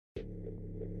I'm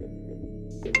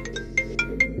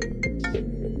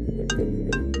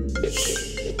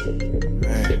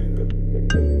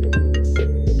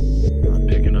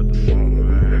picking up the phone,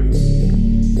 man.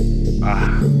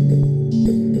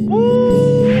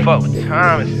 Woo! Fuck, what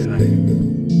time is it? Like,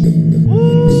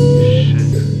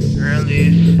 shit. Early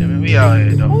as shit, man. We out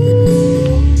here, though.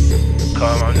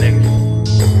 Call my niggas.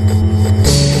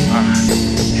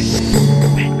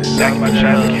 Back in my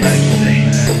trap again.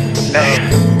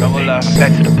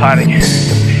 Back to the pot again.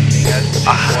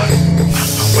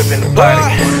 Whipping the pot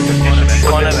again.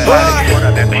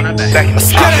 Back in the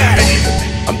trap.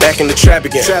 I'm back in the trap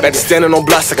again. Back to standing on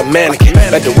blocks like a mannequin.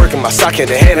 Back to working my sock at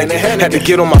the hand again. Had to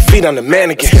get on my feet, I'm the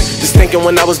mannequin. Just thinking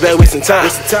when I was bad, wasting time.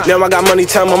 Now I got money,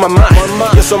 time on my mind.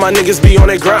 Yeah, so my niggas be on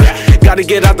their grind. Gotta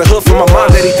get out the hood from my mom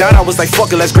that he died. I was like,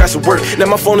 fuck it, let's grass at work. Now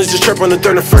my phone is just chirping on the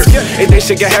 31st. Ain't that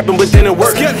shit can happen, but then it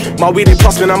work. My weed ain't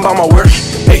plus, man, I'm by my work.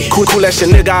 Hey, cool that shit,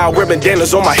 nigga. I wear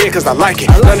bandanas on my head cause I like it.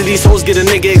 None of these hoes get a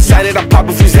nigga excited. I pop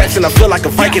a few zaps and I feel like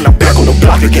a Viking. I'm back on the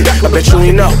block again. I bet you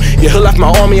ain't know. Your hood left my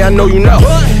army, I know you know.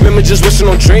 Remember just wishing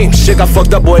on dreams. Shit got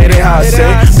fucked up, boy, it ain't how I say.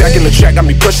 Back in the track, I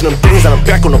be pushing them things. And I'm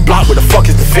back on the block, where the fuck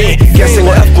is the fiend? Can't sing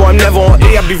on F, boy, I'm never on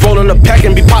A. I be rolling the pack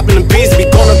and be popping them beats. Be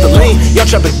calling up the lean. Y'all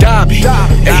trapping Dobby.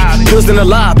 Hey, pills in the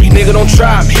lobby, nigga, don't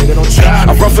try me.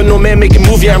 I'm rough for no man, making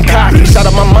movie, I'm cocky. Shout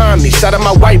out my mommy, shout out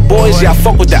my white boys. Yeah, I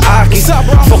fuck with the Aki.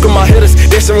 Fuck with my hitters,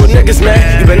 they some real niggas,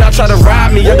 man. You better not try to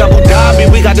rob me. I got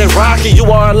Budabi, we got that Rocky. You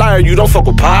are a liar, you don't fuck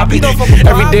with Poppy.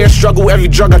 Every day I struggle, every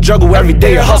drug I juggle. Every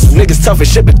day I hustle. Niggas tough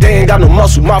as shit, but they ain't got no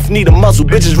muscle. Mouth need a muscle.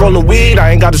 Bitches rolling weed, I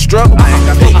ain't got to struggle.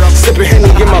 Sipping Henny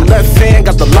in my left hand,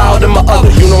 got the loud in my other.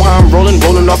 You know how I'm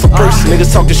rolling off a purse.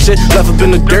 Niggas talking shit, left up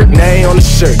in the dirt, now ain't on the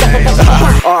shirt.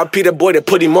 R.I.P. that boy that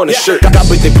put him on the shirt. Got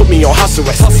but they put me on house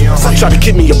arrest. Try to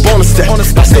keep me up on the step.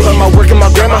 I still have my work in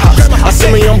my grandma house. I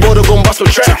send me on board to go bust some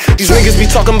trap. These niggas be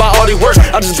talking about all they work.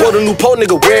 I just bought a new pole,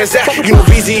 nigga, where is that? You know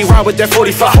BZ ride with that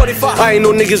 45. I ain't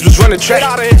no niggas was running track.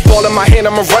 Ball in my hand,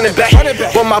 I'm a running back.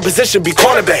 But my position be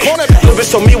cornerback. Little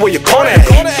bitch told me where your corner at.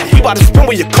 We bout to spin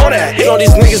where your corner at. Ain't all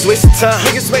these niggas wasting time.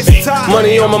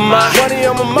 Money on my mind.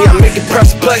 Yeah, I make it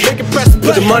press play.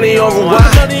 Put the money on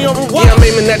rewind. Yeah, I'm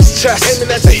aiming at your chest.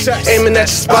 Aiming at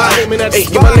your spine. Hey,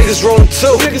 yeah, my niggas rolling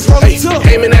too.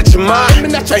 Hey, aiming at your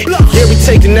mind. Hey, yeah, we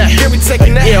taking that.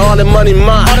 Yeah, all that money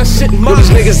mine. Yo, these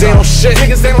niggas ain't on shit.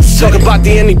 Talk about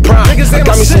the any prime. I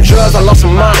got me some drugs, I lost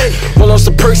my mind. Roll on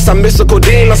some perks, I miss a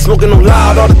codeine. I'm smoking them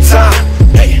loud all the time.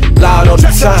 Loud all the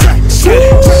time.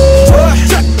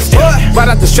 Right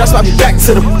out the stress, I be back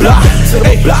to the block.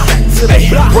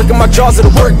 Working my jaws of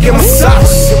the work in my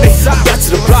socks. I'm back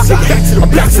to the block again.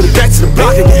 I'm back to the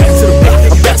block again.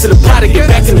 I'm back to the pot again.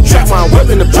 Back in the trap while I'm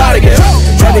whipping the pot again.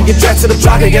 Had to get back to the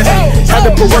block again. Had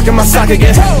to put work in my sock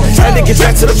again. Had to get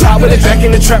back to the pot with it. Back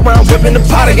in the trap while I'm whipping the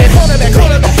pot again. I'm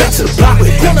back to the block with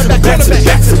it. Back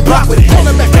to the block with it.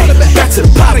 Back to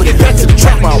the pot again. Back to the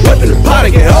trap while I'm whipping the pot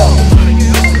again.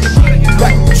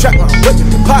 Back to the trap while I'm whipping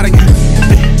the pot again.